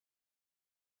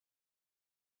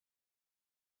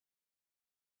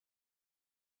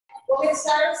We'll get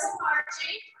started with some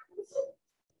marching.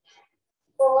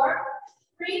 4,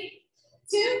 3,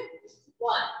 2,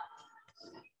 1.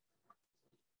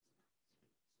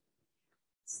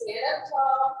 Stand up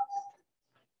tall.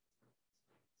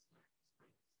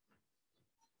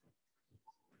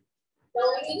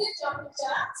 Going into jumping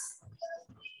jacks.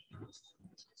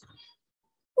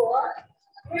 4,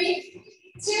 3,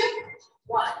 2,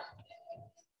 1.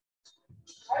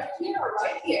 Right here or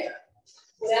right here.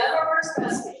 Whatever works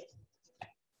best for you.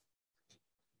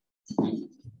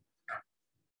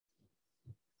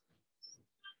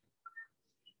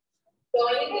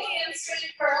 Going into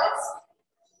hamstring curls.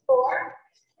 4,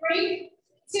 3,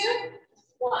 2,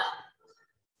 1.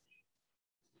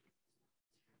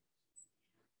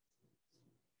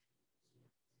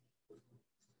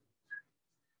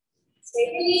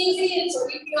 Take it easy until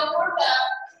you feel warmed up.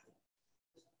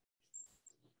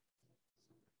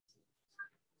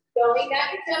 Going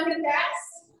back to jumping jacks.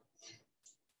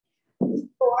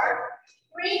 4,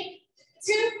 3,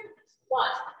 2, 1.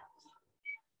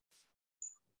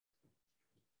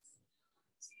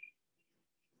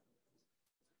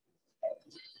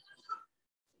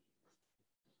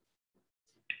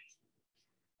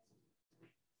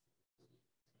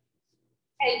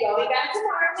 And going back to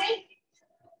marching.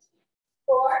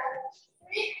 4,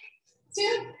 3,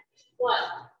 2, 1.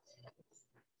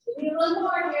 Give me a little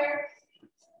more here.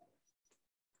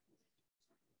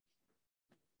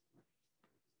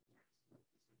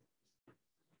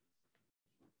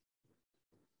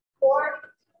 Four,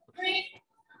 3,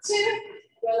 2,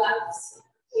 relax.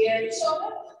 Here, your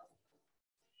shoulder.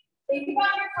 Think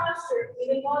about your posture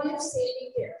even while you're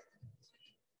standing here.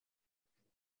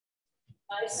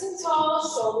 Nice and tall,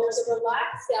 shoulders are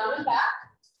relaxed down and back.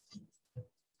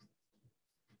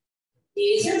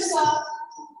 Knees are soft.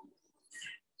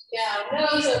 Now,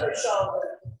 nose over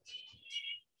shoulder.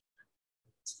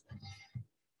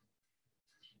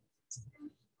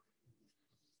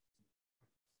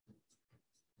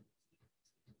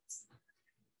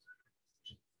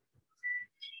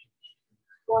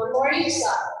 One more each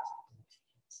side.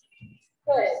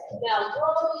 Good. Now,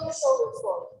 roll your shoulders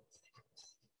forward.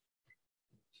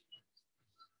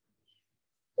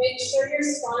 Make sure your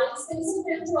spine stays in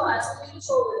neutral as we do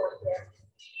shoulder work here.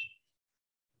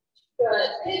 Good.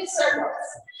 Big circles.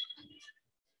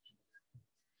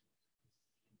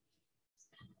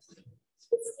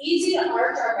 It's easy to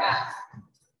arch our back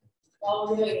while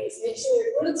we're doing this. Make sure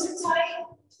your glutes are tight,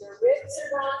 your ribs are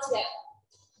drawn together.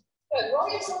 Good. Roll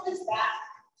your shoulders back.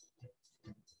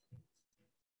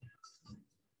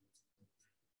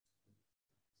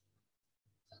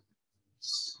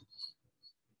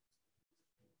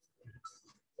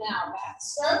 Now, back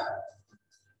stroke.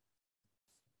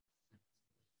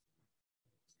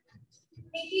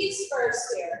 Pinkies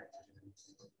first here.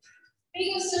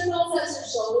 Make as simple as your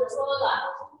shoulders will allow.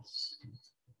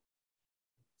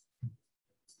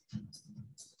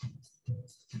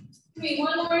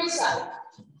 One more each side.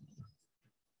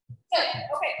 Good.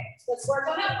 Okay, let's work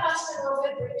on that posture a little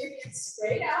bit. Bring your hands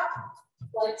straight out.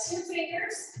 Flex your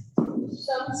fingers.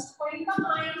 Thumbs pointing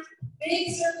behind.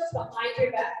 Big circles behind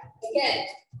your back. Again,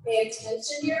 pay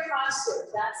attention to your posture.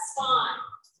 That's fine.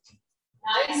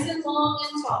 Nice and long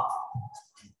and tall.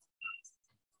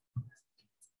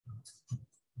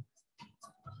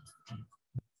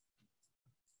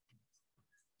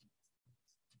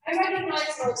 I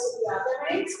recognize most of you out there.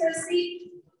 My name's Kristy.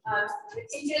 I'm a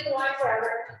teacher at the Y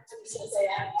forever. I'm just going to say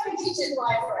that. I'm a teacher at the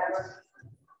Y forever.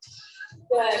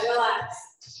 Good, relax.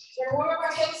 Then more of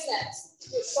our hips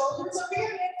next. Your shoulders over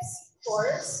your hips. Core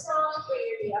is strong. Bring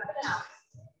your knee up and out.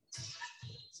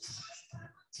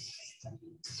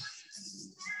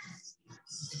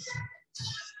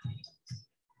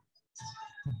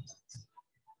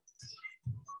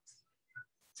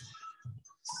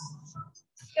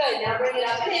 Good, now bring it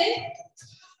up and in.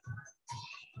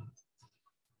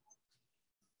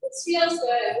 This feels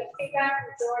good. We came back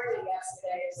from Georgia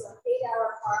yesterday. It's an 8-hour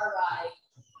car ride.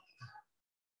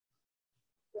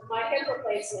 With my hip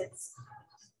replacements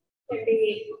can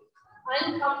be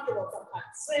uncomfortable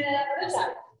sometimes. Swing it up to the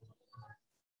side.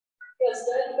 Feels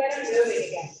good, better moving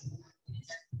again.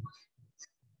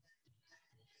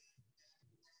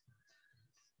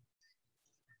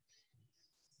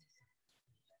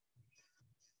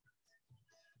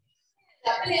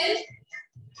 Up and in.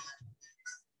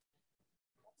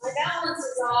 My balance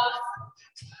is off.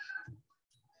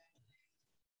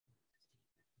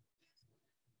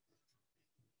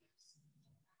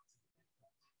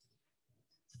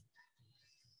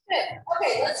 Good.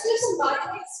 Okay, let's do some body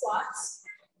weight squats.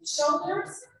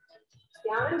 Shoulders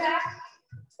down and back.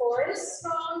 Core is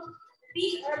strong.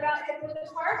 Feet are about hip width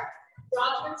apart.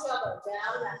 Drop your elbow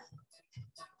down that.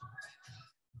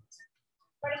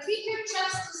 Try to keep your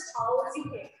chest as tall as you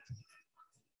can.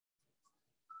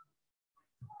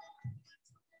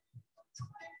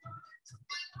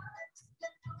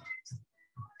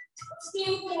 Let's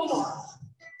do 4 more.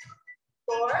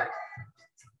 4,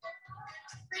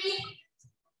 3,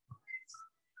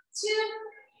 2,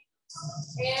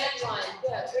 and 1.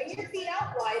 Good. Bring your feet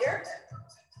out wider.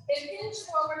 Hip hinge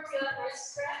forward, feel that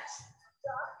nice stretch.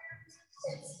 Drop your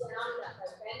hips down, by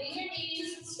bending your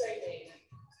knees and straightening.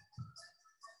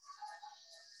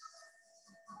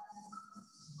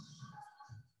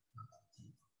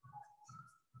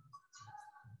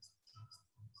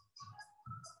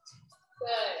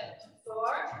 Good.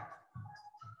 4,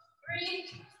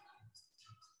 3,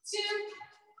 2,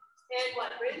 and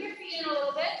 1. Bring your feet in a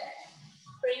little bit.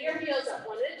 Bring your heels up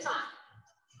one at a time.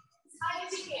 As high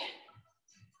as you can.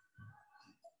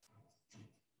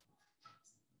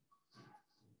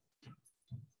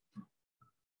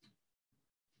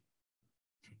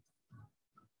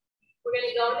 We're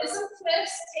going to go into some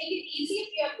twists. Take it easy if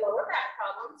you have lower back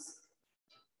problems.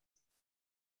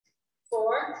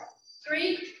 4,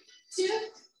 3, 2,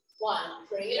 1.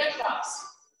 Bring it across.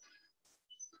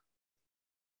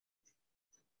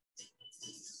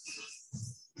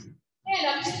 And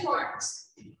up to the corners.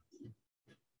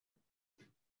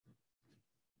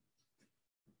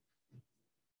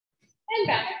 And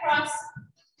back across.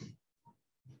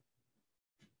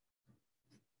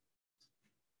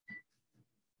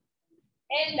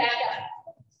 And back up.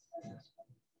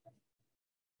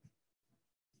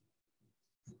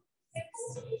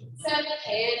 6, 7, and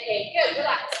 8. Good,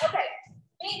 relax. Okay,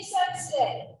 big sets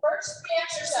today. First 3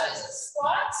 exercises: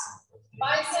 squats,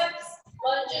 biceps,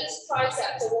 lunges,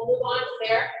 triceps. So we'll move on from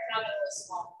there. Not going to list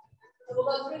them all. So we'll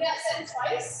go through that set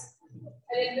twice, and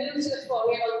then move to the floor.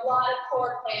 We have a lot of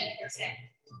core planned for today,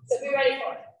 so be ready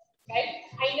for it. Okay.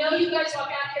 I know you guys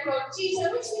walk out here going, "Geez, I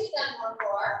wish we'd done more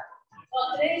core."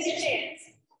 Well, today's your chance.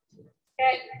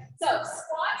 Okay. So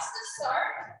squats to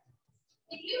start.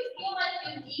 If you feel like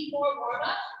you need more warm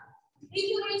up, leave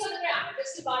the weights on the ground.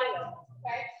 Just do body weight.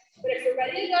 Okay. But if you're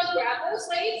ready to go, grab those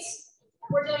weights.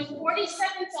 We're doing 40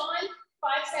 seconds on,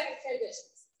 5-second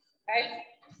transitions. Okay.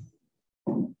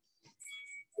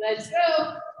 Let's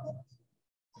go.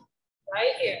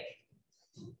 Right here.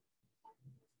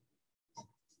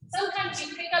 Sometimes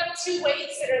you pick up 2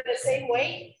 weights that are the same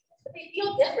weight, but they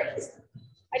feel different.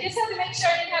 I just have to make sure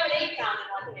I didn't have an 8-pound in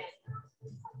one hand.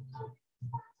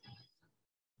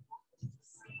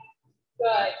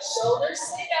 Good. Shoulders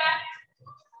stay back.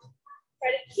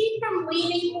 Try to keep from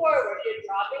leaning forward. You're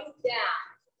dropping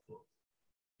down.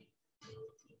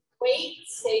 Weight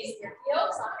stays in your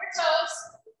heels, on your toes.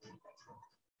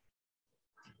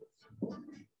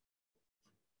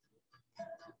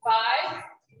 5,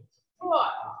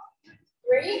 4,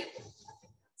 3,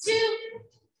 2.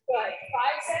 Good.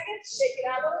 5 seconds. Shake it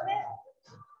out a little bit.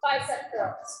 5-second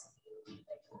curls.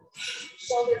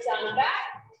 Shoulders down and back.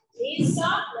 Knees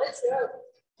soft. Let's go.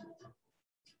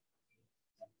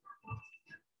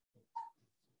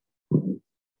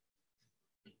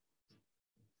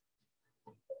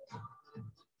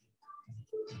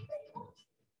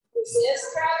 Resist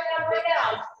crowding up right now.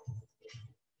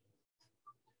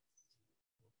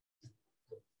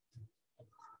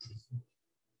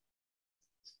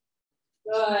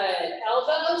 Good.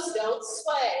 Elbows don't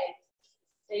sway.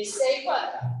 They stay put.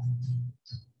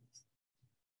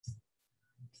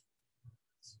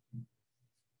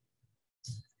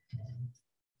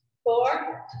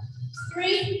 Four,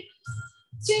 3,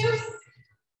 2,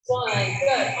 1.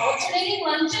 Good. Alternating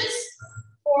lunges,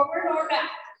 forward or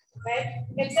back. Okay.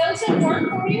 If those don't work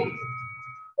for you,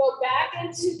 go back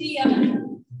into the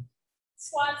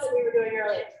squats that we were doing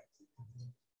earlier.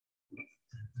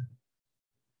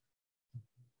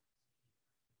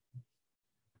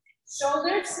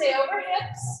 Shoulders stay over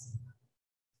hips.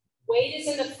 Weight is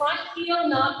in the front heel,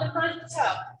 not the front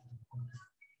toe.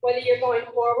 Whether you're going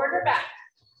forward or back.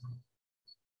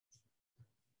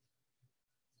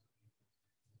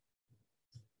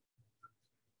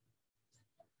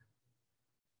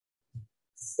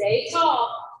 Stay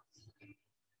tall.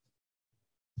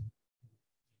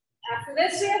 After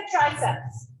this, we have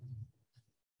triceps.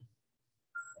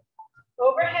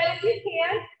 Overhead if you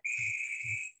can,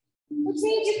 which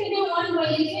means you can do one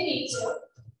way if you need to.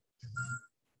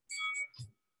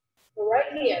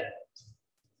 Right here.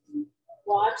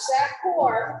 Watch that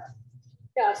core.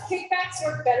 Now, if kickbacks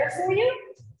work better for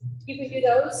you, you can do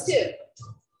those too.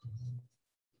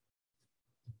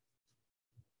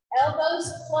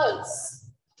 Elbows close.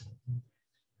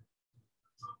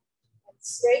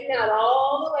 Straighten out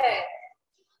all the way.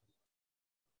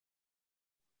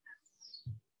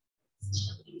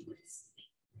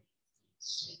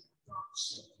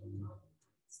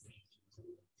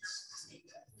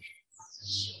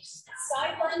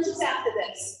 lunges after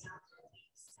this.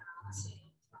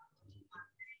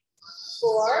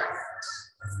 4,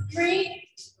 3,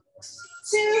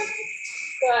 2.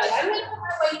 Good. I'm going to put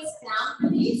my weights down for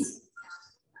these.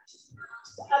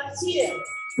 Up to you.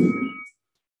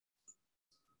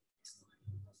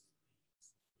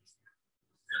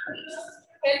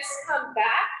 Hips come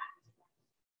back.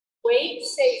 Weight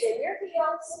stays in your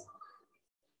heels.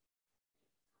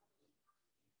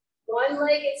 One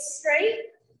leg is straight.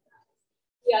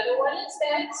 The other one is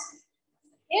bent.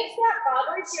 If that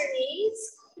bothers your knees,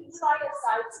 you can try a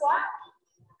side squat.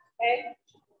 Okay?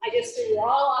 I just threw you all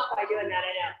off by doing that,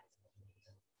 I know.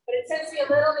 But it tends to be a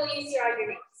little bit easier on your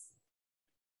knees.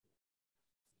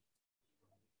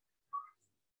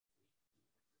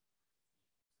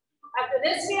 After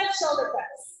this, we have shoulder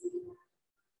press.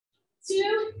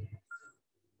 2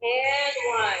 and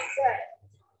 1. Good.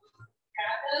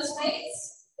 Grab those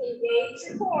weights, engage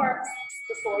your core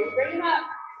before you bring them up.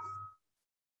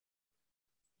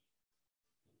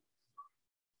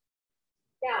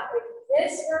 Now, if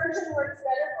this version works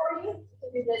better for you, you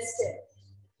can do this too.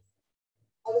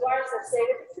 Otherwise, let's stay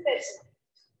with the tradition.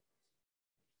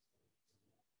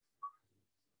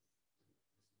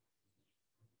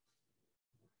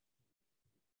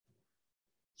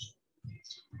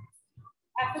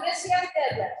 After this, we have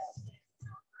deadlift.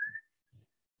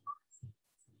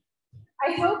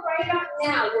 I hope right about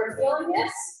now you're feeling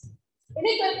this in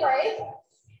a good way,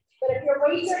 but if your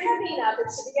weights are heavy enough,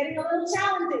 it should be getting a little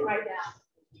challenging right now.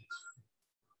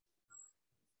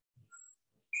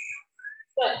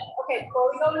 Good. Okay,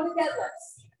 before we go into the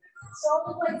deadlifts,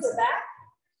 shoulder blades are back,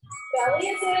 belly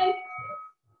is in,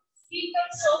 keep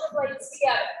those shoulder blades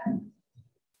together.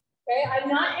 Okay, I'm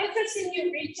not interested in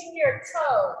you reaching your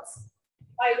toes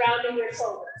by rounding your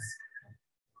shoulders.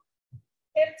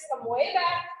 Hips come way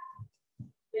back,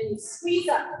 then you squeeze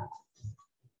up.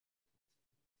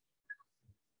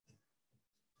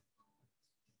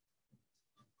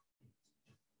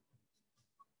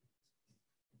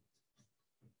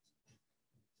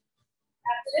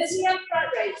 After this, we have front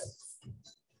raises.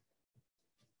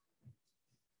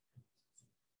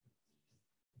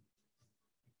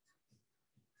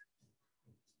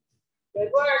 Good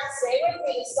work. Stay with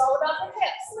me. It's all about the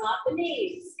hips, not the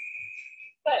knees.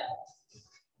 Good.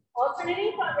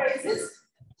 Alternating front raises.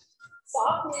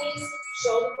 Soft knees,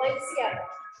 shoulder blades together.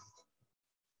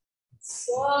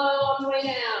 Slow on the way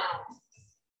down.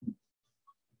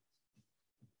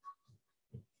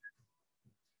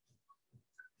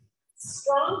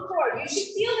 Strong core. You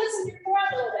should feel this in your core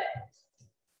a little bit.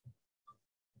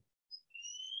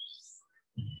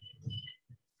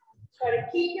 Try to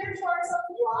keep your torso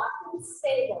locked and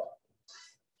stable.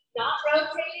 Not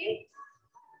rotating,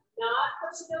 not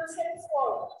pushing those hips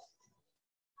forward.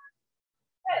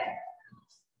 Good.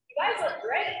 You guys look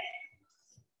great.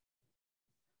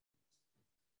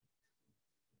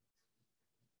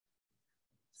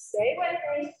 Stay with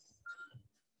me.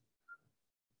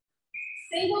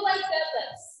 Single leg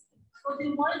deadlifts. We'll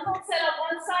do one full set on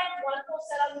one side, one full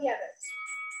set on the other.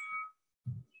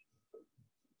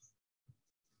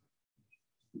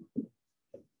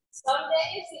 Some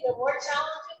days either more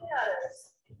challenging than others.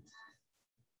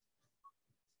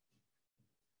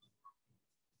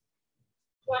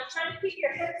 You want to try to keep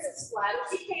your hips as flat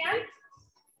as you can.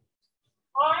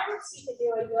 Arms, you can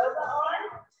do a yoga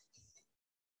arm.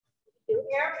 You can do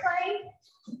airplane.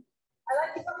 I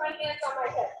like to put my hands on my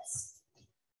hips.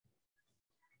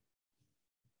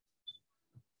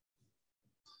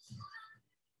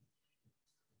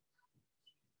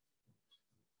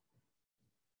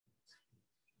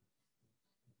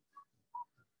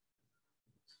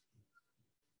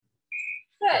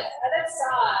 Good. Other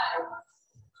side.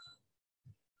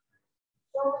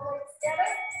 Shoulder blades together.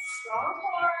 Strong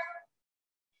core.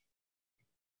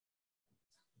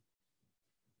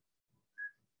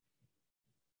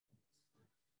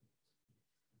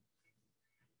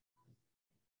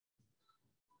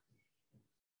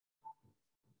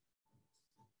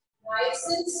 Nice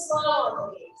and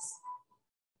slow, please.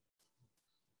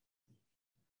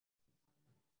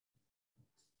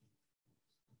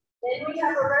 Then we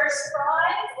have reverse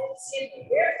flies, excuse me,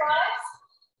 rear flies.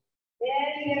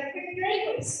 Then you have a quick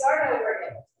drink, we start over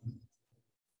again.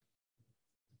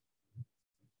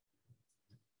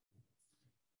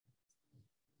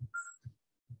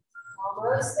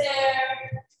 Almost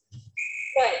there.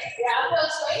 Good, grab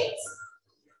those weights.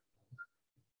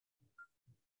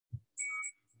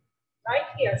 Right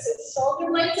here, so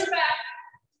shoulder blades are back,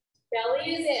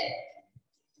 belly is in.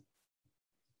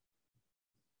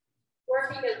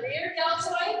 Working the rear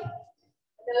deltoid and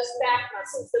those back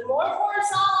muscles. The more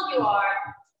horizontal you are,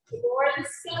 the more this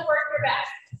is going to work your back.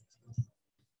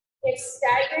 If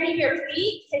staggering your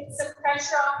feet takes some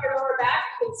pressure off your lower back,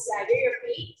 you can stagger your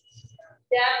feet.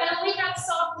 Definitely have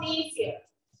soft knees here.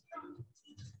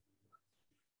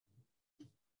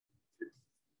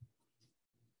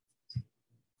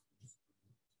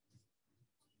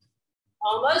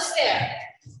 Almost there.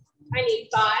 I need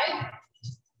 5,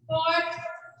 4,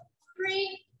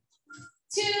 3,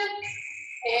 2,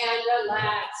 and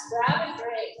relax. Grab and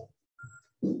break.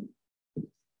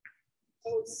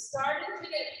 And we started to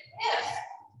get if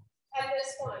at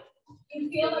this point you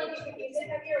feel like you can use a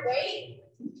heavier weight,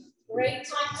 great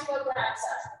time to go grab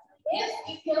some. If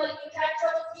you feel like you had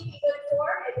trouble keeping good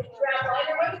form and you grab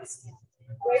lighter weights,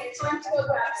 great time to go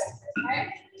grab some. Okay?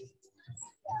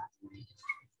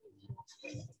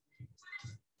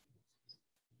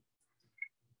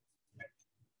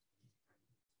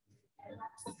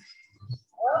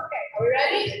 Okay, are we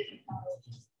ready?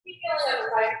 Keep feeling like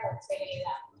a right foot taking it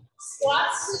out.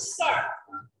 Squats to start.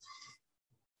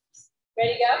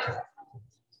 Ready to go? A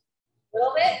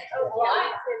little bit? A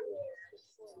lot?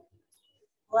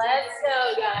 Let's go,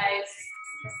 guys.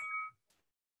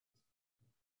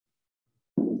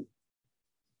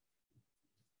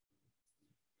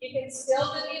 You can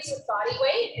still do these with body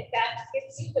weight if that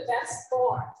gives you the best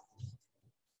form.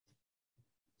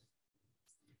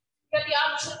 You have the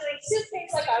option of doing sit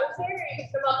things like I was doing, or you can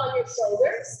put them up on your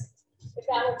shoulders, if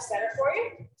that looks better for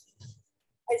you.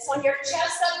 I just want your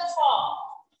chest up tall,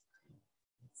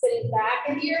 sitting back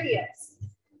into your hips.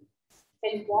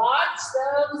 And watch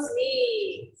those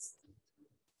knees.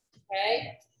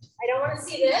 Okay? I don't want to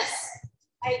see this.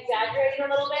 I exaggerated a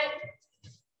little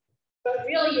bit. But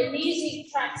really, your knees need to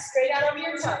track straight out over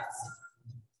your toes.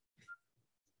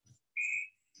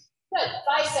 Good.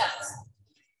 Biceps.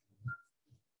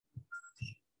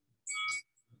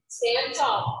 Stand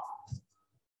tall.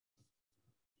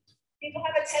 People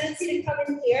have a tendency to come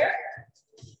in here.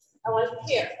 I want them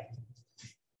here.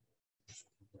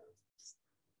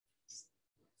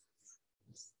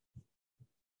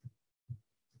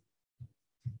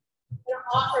 I'm going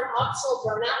to offer an optional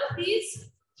burnout with these.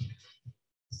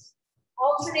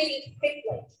 Alternating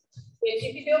quickly. If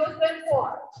you can do it with good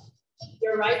form,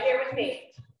 you're right here with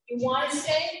me. If you want to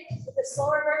stay with the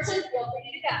slower version, feel free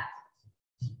to do that.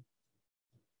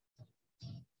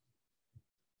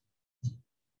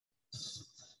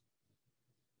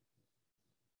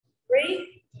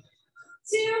 Three,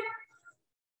 2,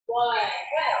 1.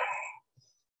 Go.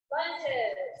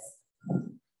 Lunges.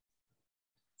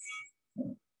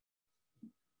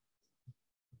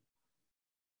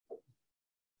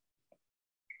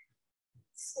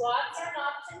 Squats are an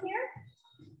option here.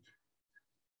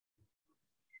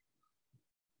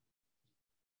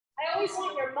 I always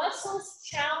want your muscles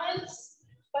challenged,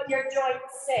 but your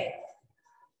joints safe.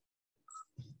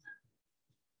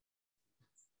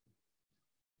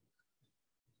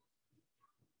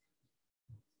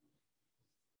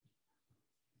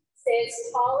 Stay as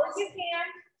tall as you can.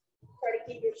 Try to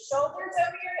keep your shoulders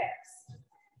over your hips.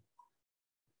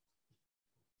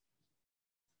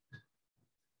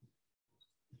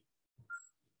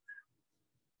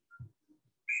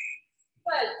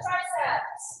 Good.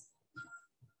 Triceps.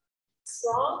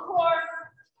 Strong core.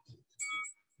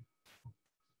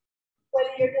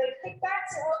 Whether you're doing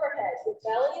kickbacks or overhead, your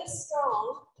belly is strong.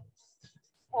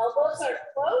 Elbows are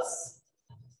close,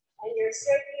 and you're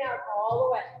straightening out all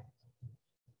the way.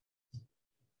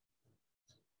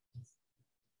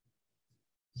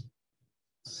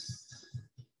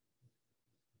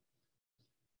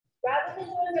 Rather than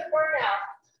doing a burnout,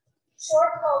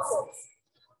 short pulses.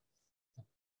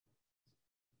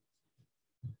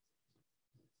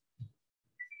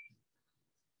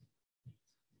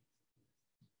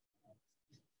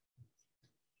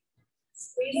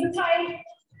 Squeeze them tight.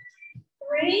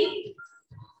 3,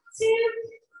 2,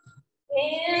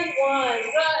 and 1.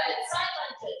 Good. Side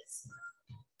lunges.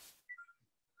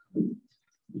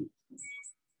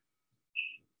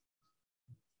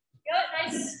 Good.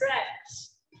 Nice stretch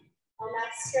on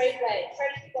that straight leg. Try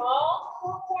to keep all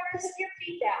 4 corners of your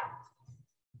feet down.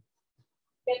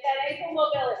 Get that ankle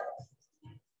mobility.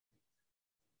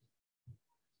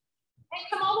 And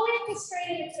come all the way up to straight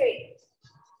in between.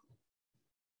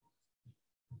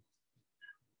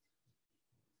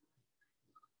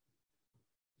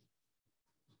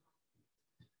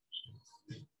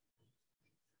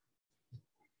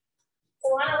 So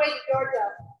on our way to Georgia,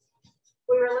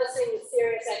 we were listening to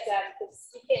Sirius XM because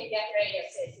you can't get radio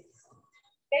stations.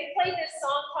 They played this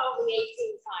song probably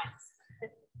 18 times.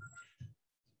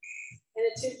 And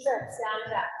the 2 trips down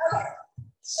and back. Okay.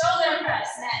 Shoulder press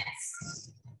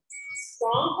next.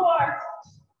 Strong core.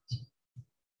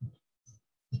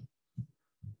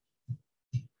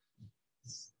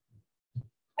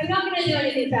 I'm not going to do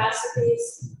anything fast with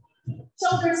these.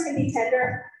 Shoulders can be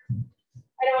tender.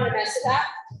 I don't want to mess with that.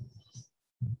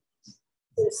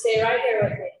 So stay right here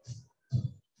with me.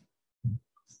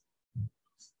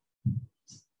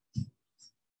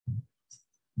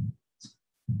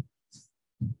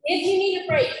 If you need a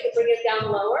break, you can bring it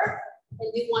down lower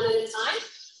and do one at a time.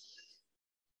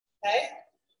 Okay?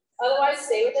 Otherwise,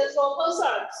 stay with those full close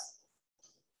arms.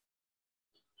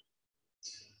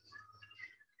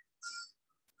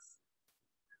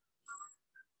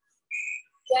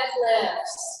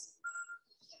 Deadlifts.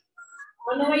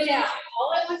 On the way down,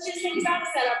 all I want you to think about is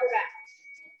that upper back.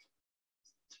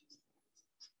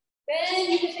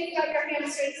 Then you can think about your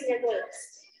hamstrings and your glutes.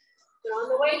 But on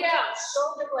the way down,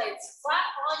 shoulder blades flat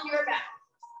on your back.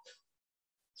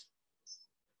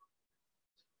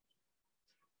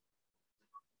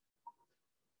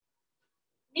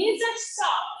 Knees are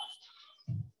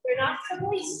soft. They're not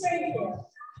totally straight here,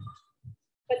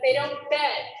 but they don't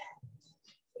bend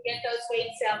to get those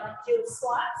weights down like doing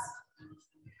squats.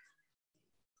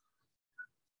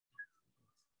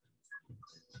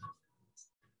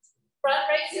 Front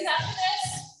raises after this.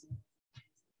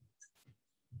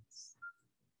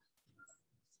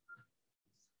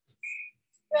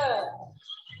 Good.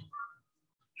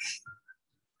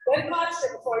 Good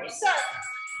posture before you start.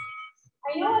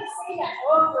 I know I say that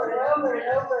over and over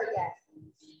and over again,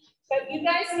 but you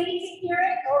guys need to hear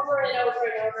it over and over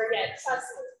and over again. Trust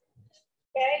me.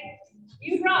 Okay?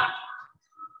 You rock.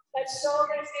 That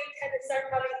shoulders tend to start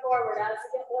coming forward as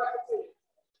you get more fatigued.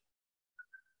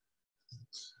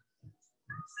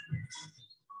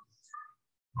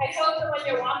 I hope that when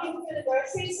you're walking through the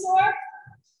grocery store,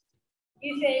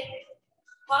 you think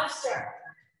posture.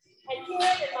 And hear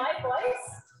it in my voice,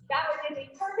 that would get me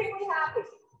perfectly happy.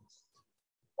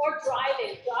 Or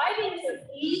driving. Driving is an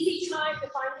easy time to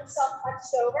find yourself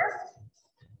hunched over.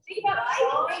 Think about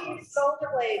drawing your shoulder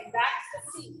blades back to the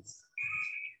seat.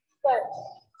 Good.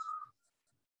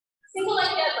 Single leg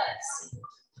deadlifts.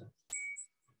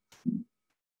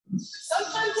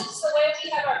 Sometimes it's the way we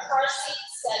have our car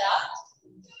seats set up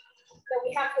that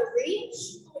we have to reach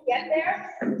to get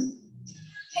there.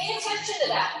 Pay attention to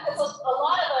that, because a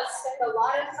lot of us spend a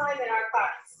lot of time in our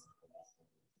cars.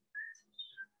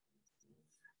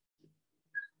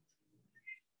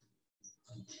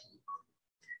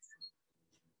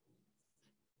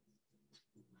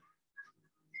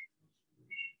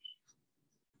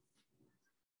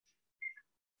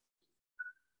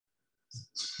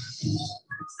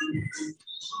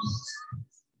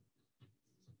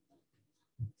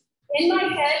 In my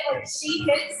head, when she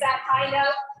hits that high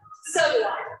note, so do I.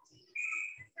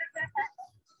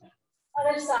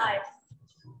 Other side.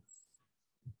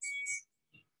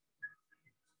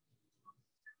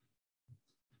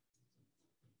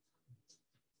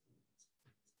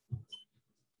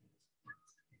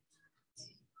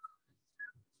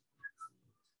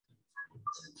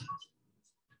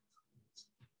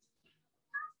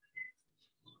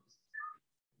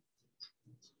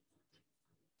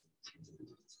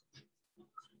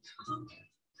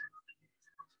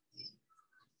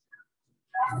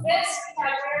 After this, we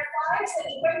have rear flies and a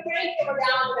quick break, and we're down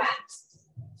on the mat.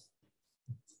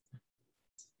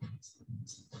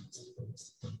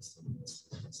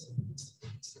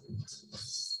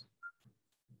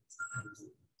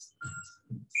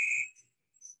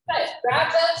 Good. Grab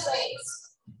those legs.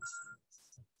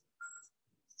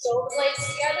 Shoulder blades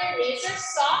together, knees are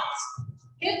soft.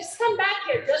 Hips come back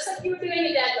here, just like you were doing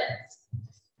a deadlift.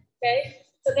 Okay?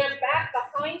 So they're back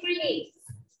behind my knees.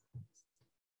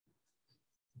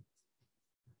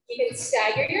 You can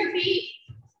stagger your feet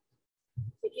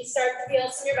if you start to feel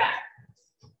some in your back.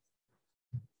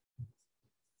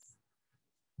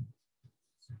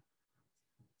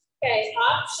 Okay,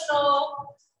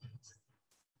 optional.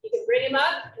 You can bring them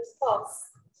up and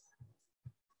pulse.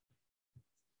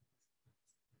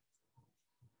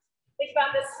 Think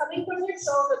about this coming from your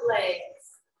shoulder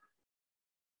blades.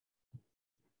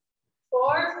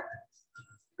 4,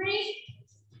 3,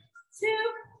 2,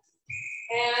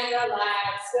 and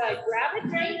relax. Good. Grab a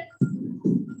drink.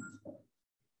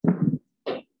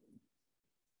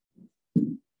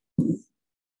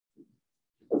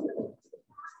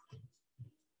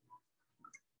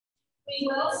 We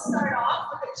will start off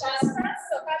with a chest press,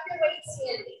 so have your weights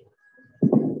handy.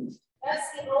 That's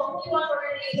the only one we're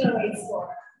going to use our weights for.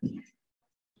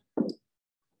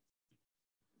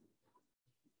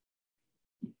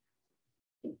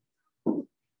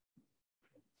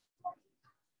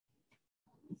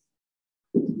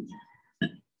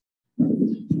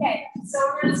 Okay, so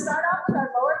we're going to start off with our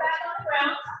lower back on the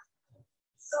ground.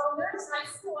 Shoulders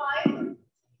nice and wide.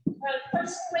 We're going to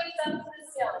push the weights up to the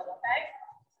ceiling, okay?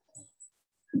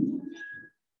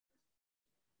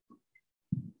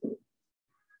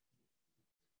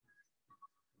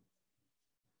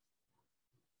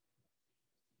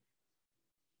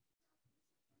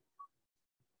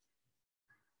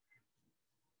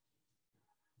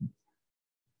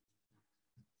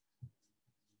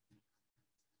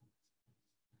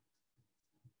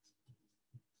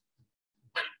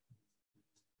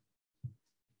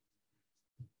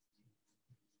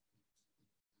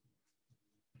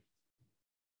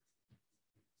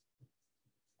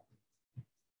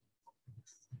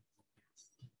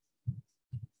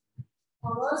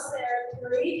 Almost there.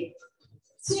 3,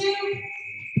 2,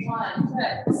 1.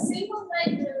 Good. Single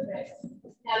leg movement.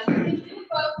 Now you can do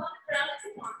both on the ground if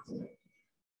you want to.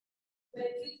 But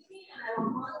if you can, I will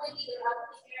one leg either up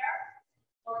in the air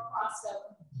or crossed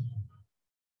over.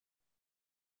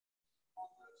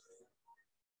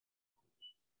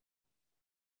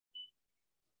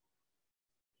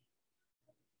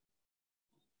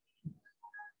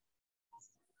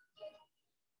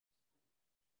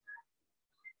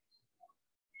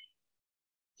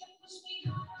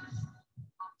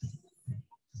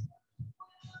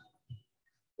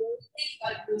 Think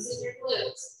like losing your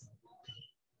glutes.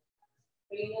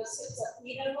 Bring those hips up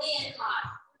evenly and high.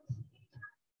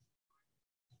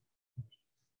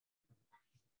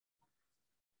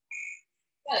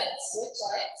 Good. Switch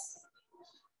legs.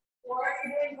 Or if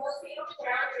you're doing both feet on the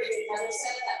ground, you're doing another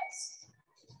set of legs.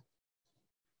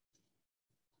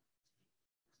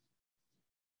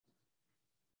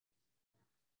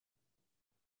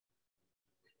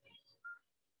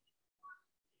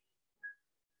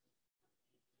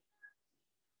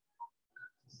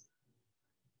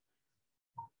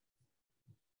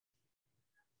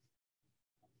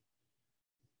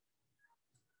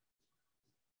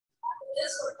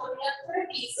 This we're coming up for a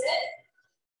V-sit.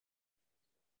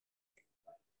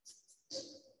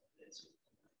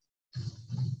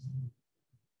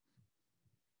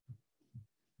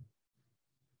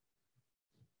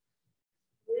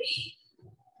 Three,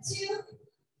 2,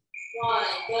 1.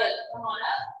 Good. Come on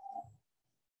up.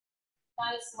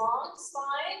 Nice long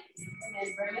spine, and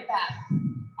then bring it back.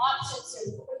 Option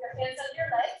 2. Put your hands on your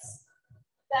legs.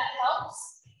 That helps.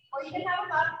 Or you can have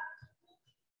them up.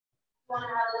 Want to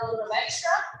add a little bit of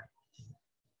extra?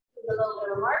 Do a little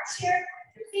bit of march here.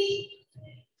 Your feet.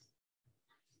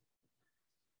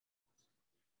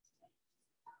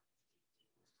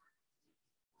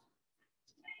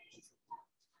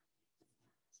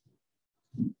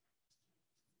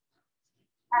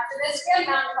 After this, we have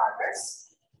mountain climbers.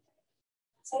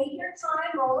 Take your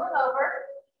time rolling over.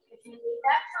 If you need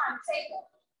that time, take it.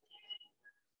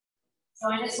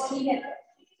 Join us when you get there.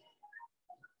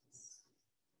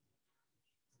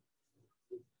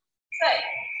 Good.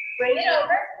 Bring it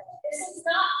over. This is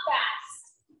not fast.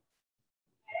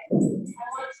 Okay? I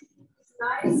want you to keep this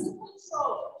nice and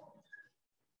controlled.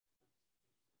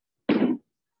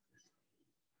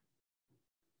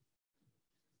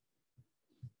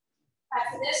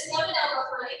 After this, we have an elbow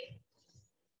plank.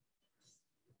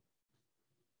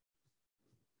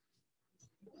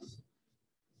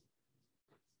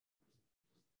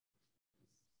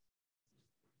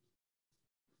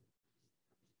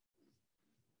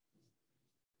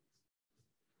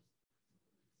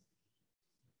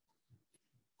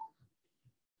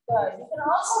 Good. You can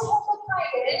also hold the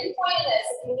plank at any point of this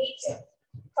if you need to.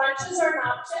 Crunches are an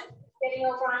option. Getting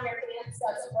over on your hands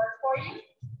doesn't work for you.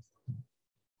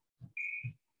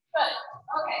 Good.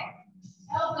 Okay.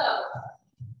 Elbow.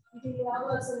 You can do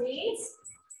elbows and knees,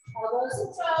 elbows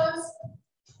and toes.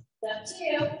 It's up to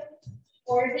you.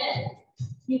 Or again,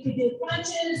 you could do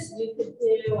crunches. You could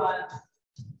do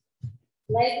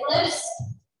leg lifts.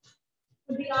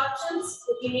 Would be options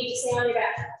if you need to stay on your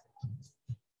back.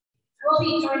 We'll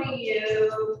be joining you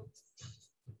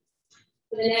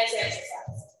for the next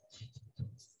exercise.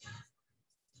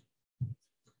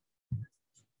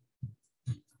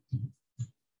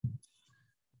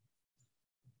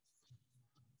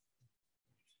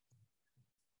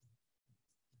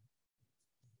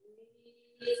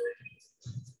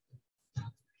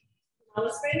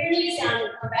 Let's bring your knees down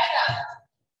and come back up.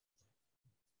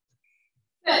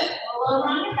 Good. Roll over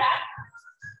on your back.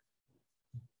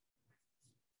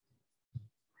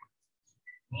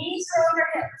 Knees are over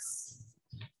hips.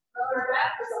 Lower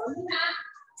back is on the mat.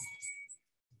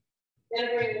 Then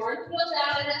bring one heel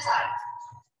down and a tie.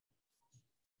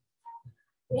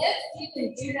 If you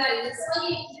can do that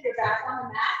easily and keep your back on the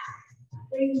mat,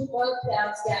 bring both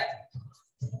down together.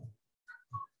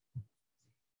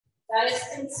 That is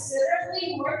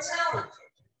considerably more challenging.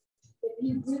 If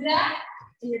you do that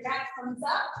and your back comes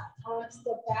up, I want you to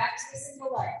go back to the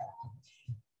single leg.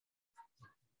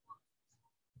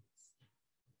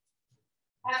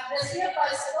 After this, we have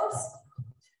bicycles.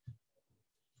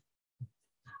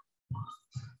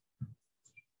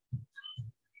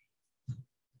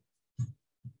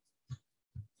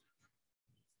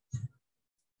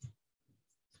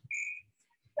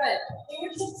 Good.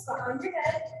 Fingertips behind your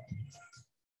head.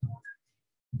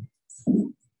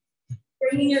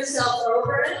 Bringing yourself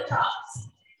over and across.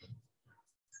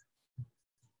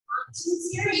 Options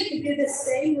here, you can do the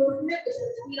same movement with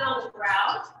your feet on the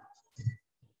ground.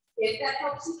 If that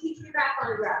helps you keep your back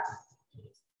on the ground.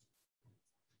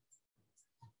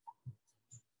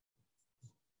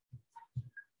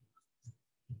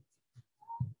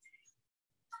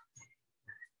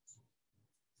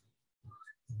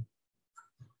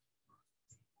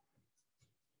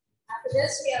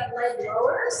 this, we have leg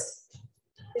lowers.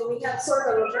 Then we have sort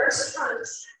of a reverse crunch.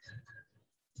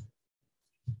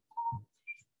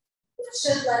 It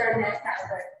should let our neck have a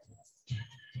break.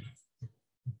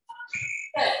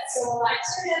 Good. So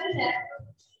relax your head and neck.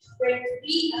 Bring your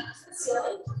feet up to the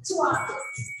ceiling, 2 octaves.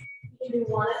 You can do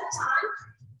one at a time.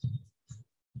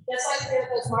 Just like we have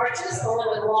those marches, only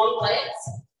with long legs.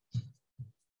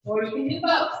 Or you can do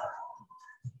both.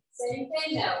 Same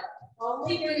thing though.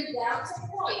 Only bring it down to a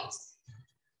point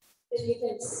that you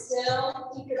can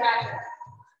still keep your back up.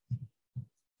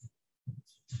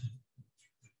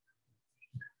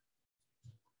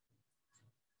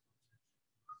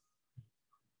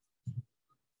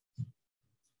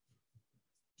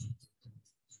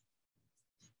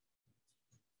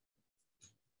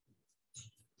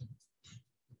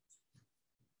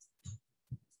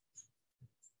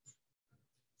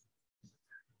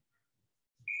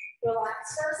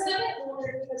 Relax for a second. We're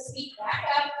going to move the feet back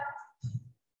up.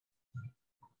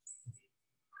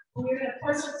 And you're going to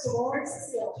push it towards the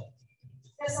ceiling.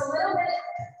 Just a little bit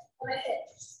of a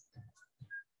hitch.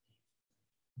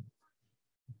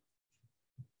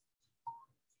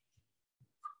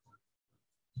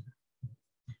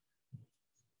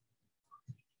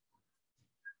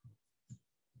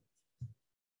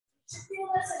 You feel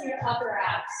this in your upper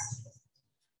abs.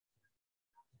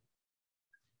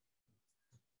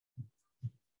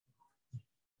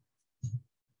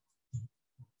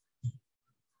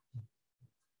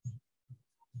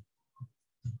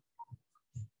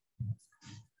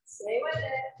 Stay with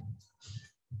it.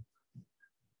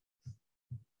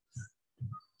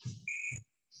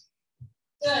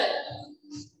 Good.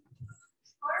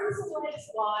 Arms and legs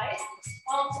wide,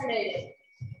 alternating.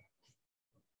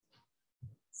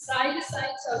 Side to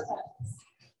side toe touches.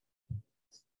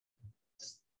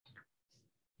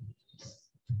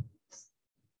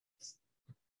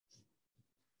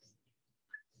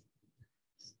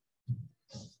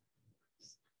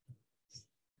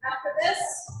 After this,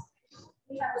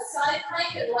 we have the side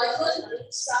plank and leg lift on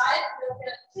each side. We're going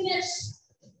to finish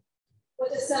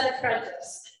with a set of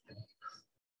crunches.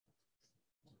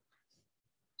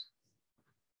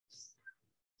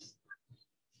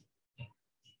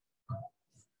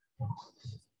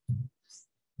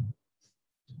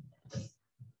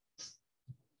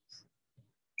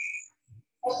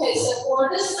 Okay, so for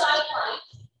this side plank,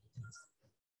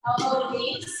 elbow to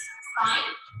knees, fine.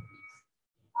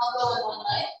 Elbow in one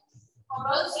leg. On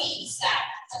both feet, stack.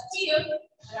 Up to you.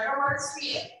 Whatever works for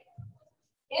you.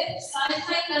 If side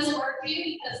plank doesn't work for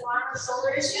you because of arm or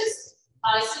shoulder issues,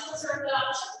 bicycles are a good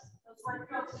option. Those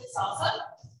work for salsa.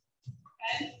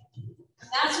 Okay? And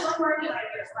that's what we're working right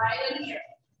here, right in here.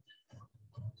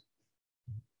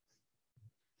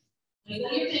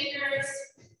 Wiggle your fingers.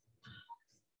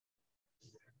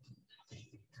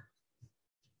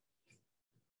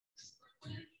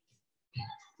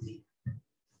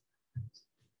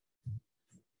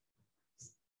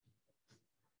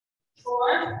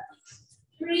 Four,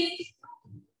 three,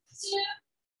 2,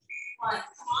 1. Come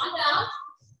on down.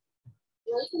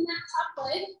 Lengthen that top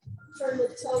leg. Turn the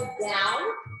toe down.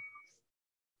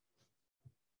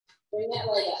 Bring that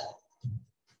leg up.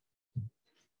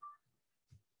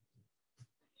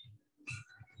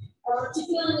 I want you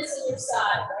feeling this in your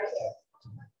side right here.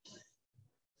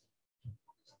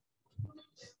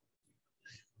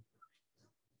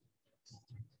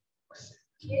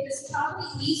 It is probably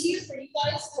easier for you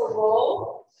guys to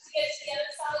roll to get to the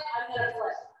other side. I'm going to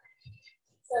flip.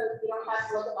 So you don't have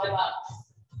to look at my butt.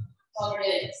 That's all it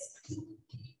is.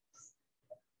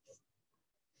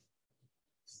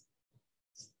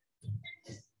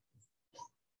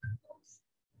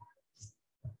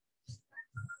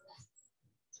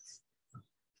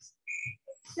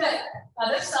 Good.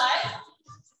 Other side.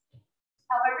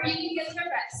 However you can get the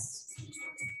rest.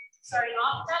 Starting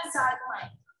off that side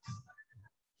plank.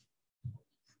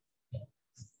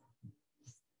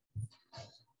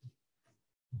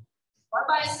 Or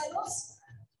bicycles.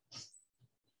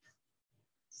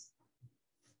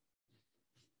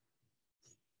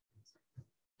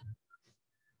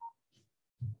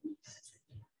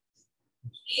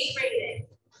 Keep breathing.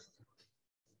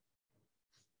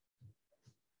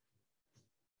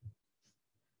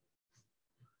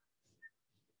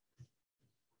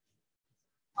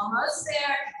 Almost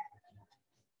there.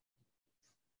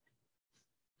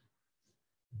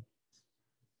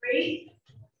 3,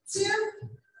 2,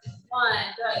 1.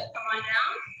 Good. Come on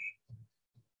down.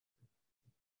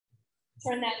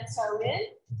 Turn that toe in.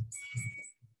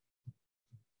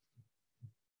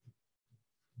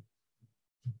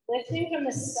 Lifting from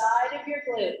the side of your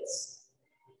glutes,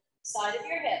 side of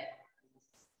your hip.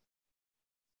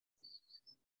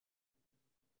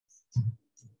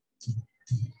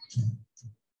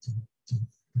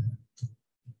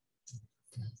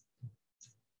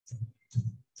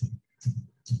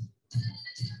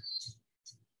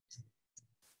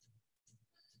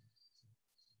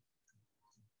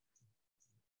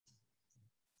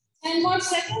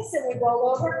 seconds and we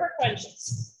roll over for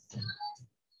crunches.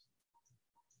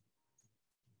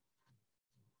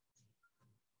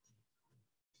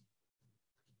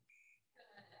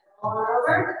 Roll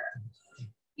over,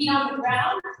 feet on the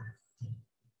ground,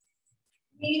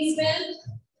 knees bend,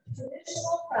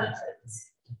 traditional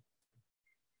crunches.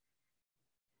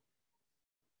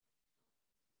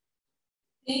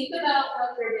 Think about what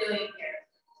you're doing here.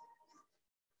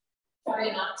 Try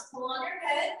not to pull on your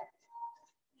head.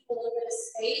 Keep a little bit of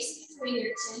space between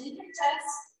your chin and your chest.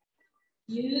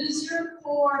 Use your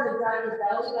core to drive your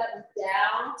belly button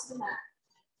down to the mat.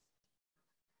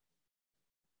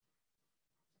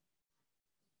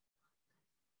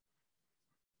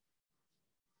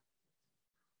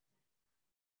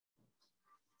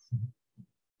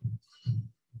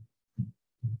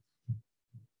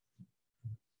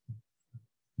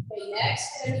 Okay, next,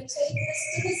 I'm going to take this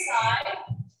to the side.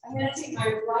 I'm going to take my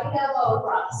right elbow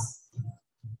across.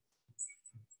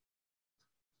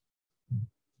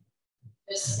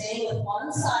 Just staying with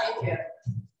one side here.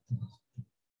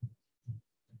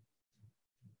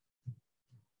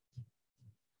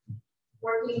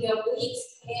 Working the obliques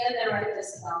and the right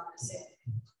wrist balancing.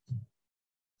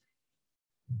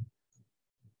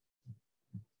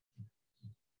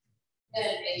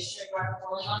 And make sure you're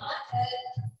pulling on that head.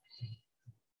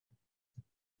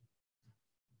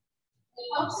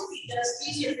 It helps if you just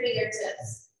use your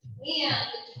fingertips and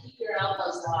if you keep your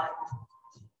elbows wide.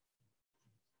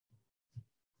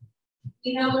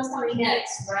 You know what's coming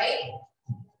next, right?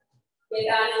 You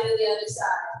gotta do the other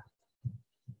side.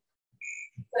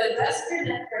 But rest your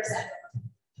neck for a second.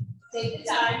 Take the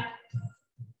time.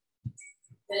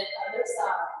 Then other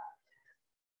side.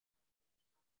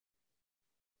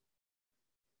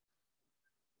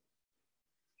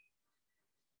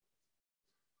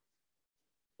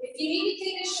 If you need to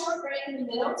take a short break in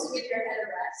the middle to give your head a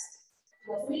rest,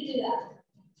 feel free to do that.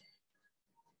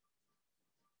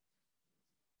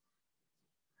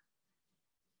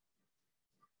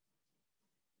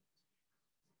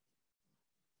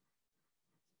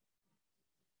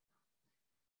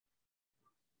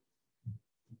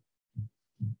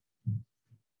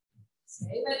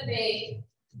 Stay with me.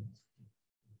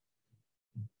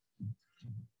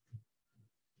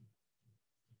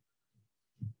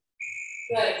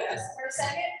 Good, rest for a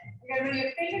second. You're gonna bring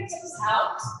your fingertips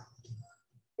out.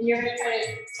 And you're gonna try to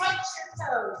touch your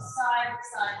toes side to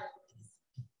side.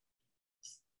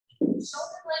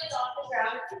 Shoulder blades off the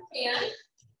ground if you can.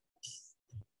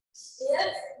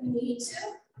 If you need to,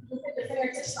 you can put the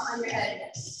fingertips behind your head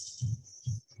again.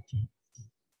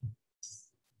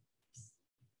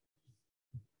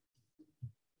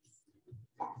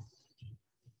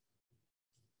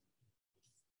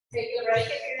 Take a break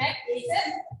at your neck, gaze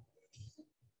in.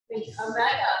 Then come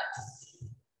back up.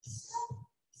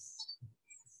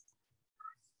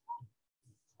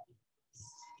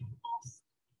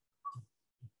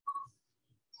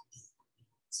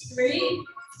 Three,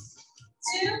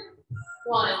 2,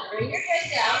 1. Bring your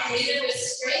head down, either with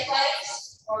straight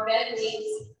legs or bent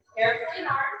knees. Airplane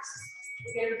arms.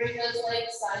 You're going to bring those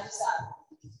legs side to side.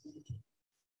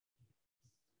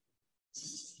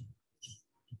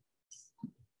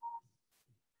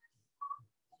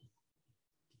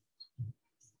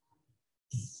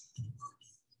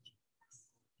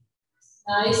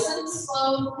 Nice and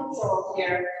slow and controlled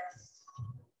here.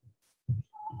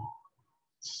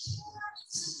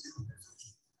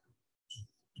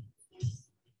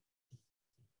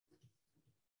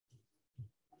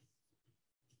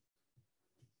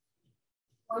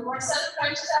 One more set of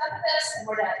crunches after this, and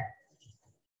we're done.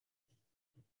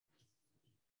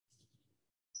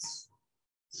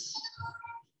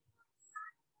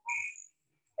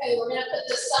 Okay, we're going to put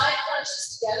the side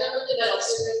crunches together with the middle.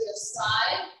 So we're going to go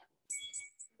side,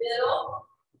 middle,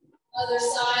 other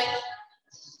side,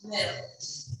 middle.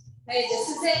 Okay, this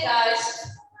is it, guys.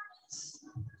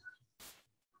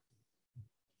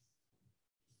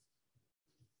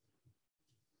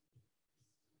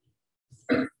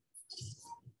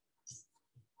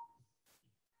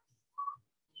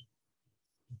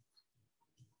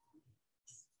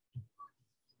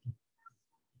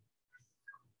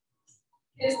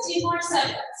 Just 2 more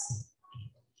seconds.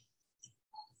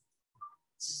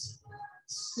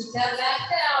 Keep that back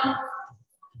down.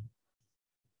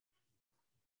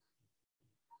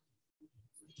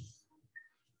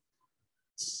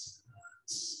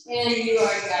 And you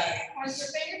are done. Point your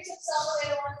fingertips all the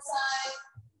way to one side.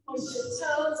 Point your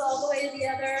toes all the way to the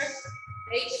other.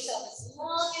 Make yourself as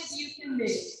long as you can move.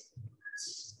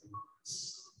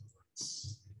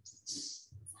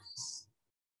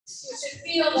 You should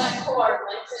feel that core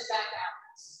lengthen back out.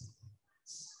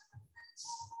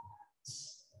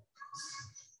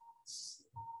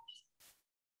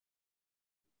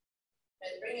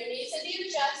 Bring your knees into your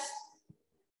chest.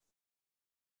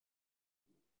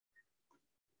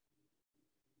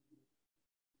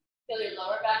 Feel your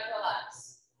lower back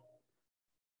relax.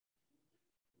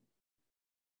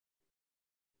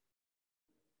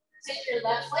 Take your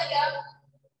left leg up,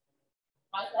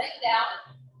 right leg down.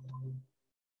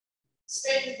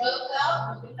 Straighten both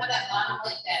out, and we have that bottom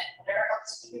leg bent. Whatever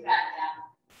helps keep your back down.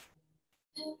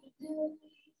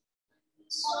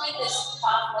 Pulling this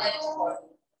top leg forward.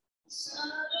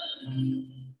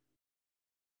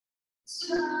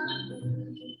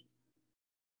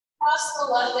 Cross the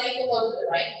left ankle over the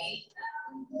right knee.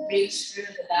 Reach through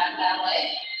the back of that leg.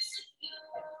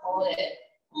 And pull it in.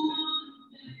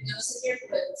 Notice your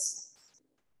glutes.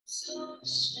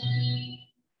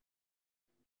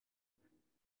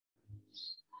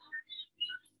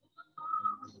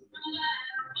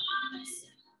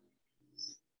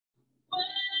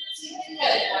 Good.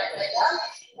 Right leg up,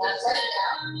 left leg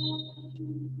down.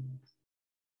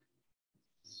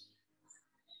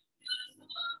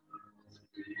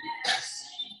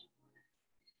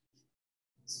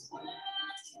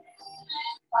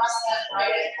 Cross that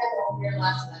right ankle over your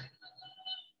left leg.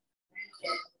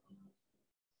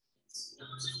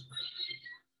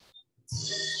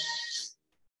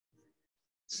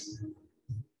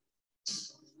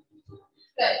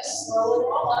 Good. Slowly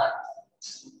roll up.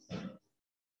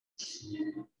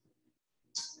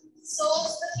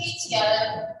 Soles of the feet together.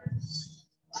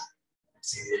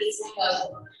 Releasing up.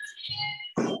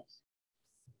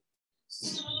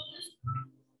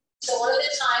 So one of the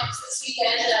times this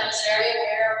weekend that I was very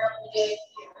aware of what we did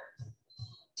here,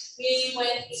 we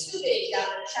went tubing down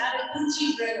the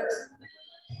Chattahoochee River.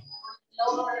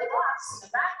 Over the rocks in the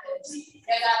rapids,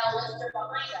 they got a lifter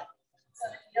behind them so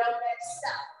that you don't get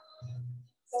stuck.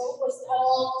 So it was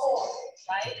all core,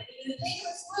 right? You think it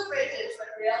was glute bridges, but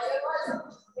really it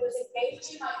wasn't. It was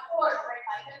engaging my core to bring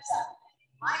my hips up.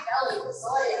 My belly was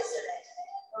sore yesterday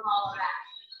from all of that.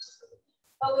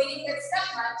 But we didn't get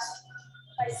stuck much.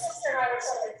 My sister and I were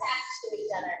sort of attached to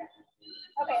each other.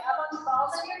 Okay, up on the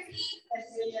balls of your feet and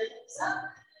move your hips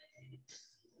up.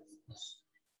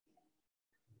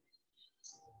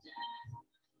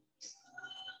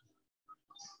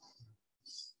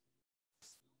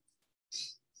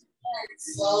 And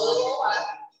slowly roll up.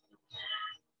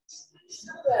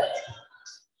 Good.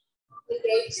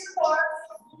 Engage your core.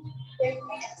 Give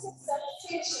hands and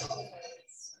substitution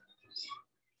movements.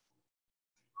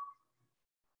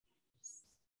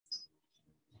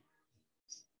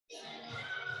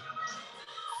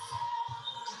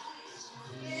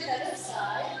 And other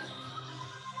side.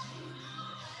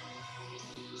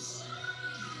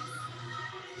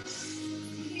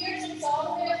 Fingertips all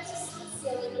the way up to the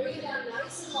ceiling. Bring it down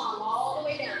nice and long, all the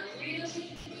way down.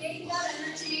 Really create that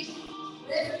energy.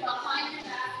 Lift behind your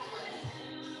back.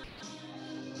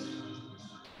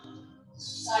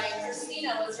 Sorry,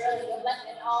 Christina was really letting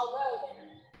it all go there.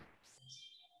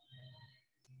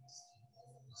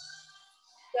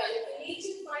 Good. If you need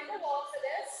to, find the wall for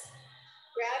this.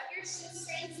 Grab your shin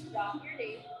strings and drop your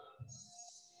knee.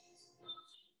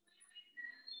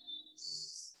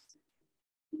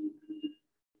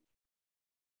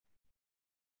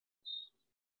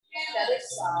 And other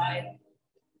side.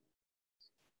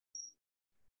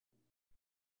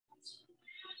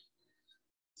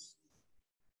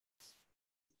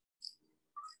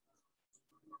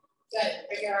 Good.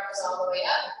 Bring your arms all the way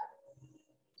up.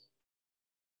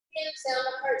 Hands down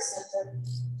the heart center.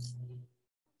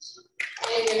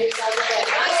 And your side again.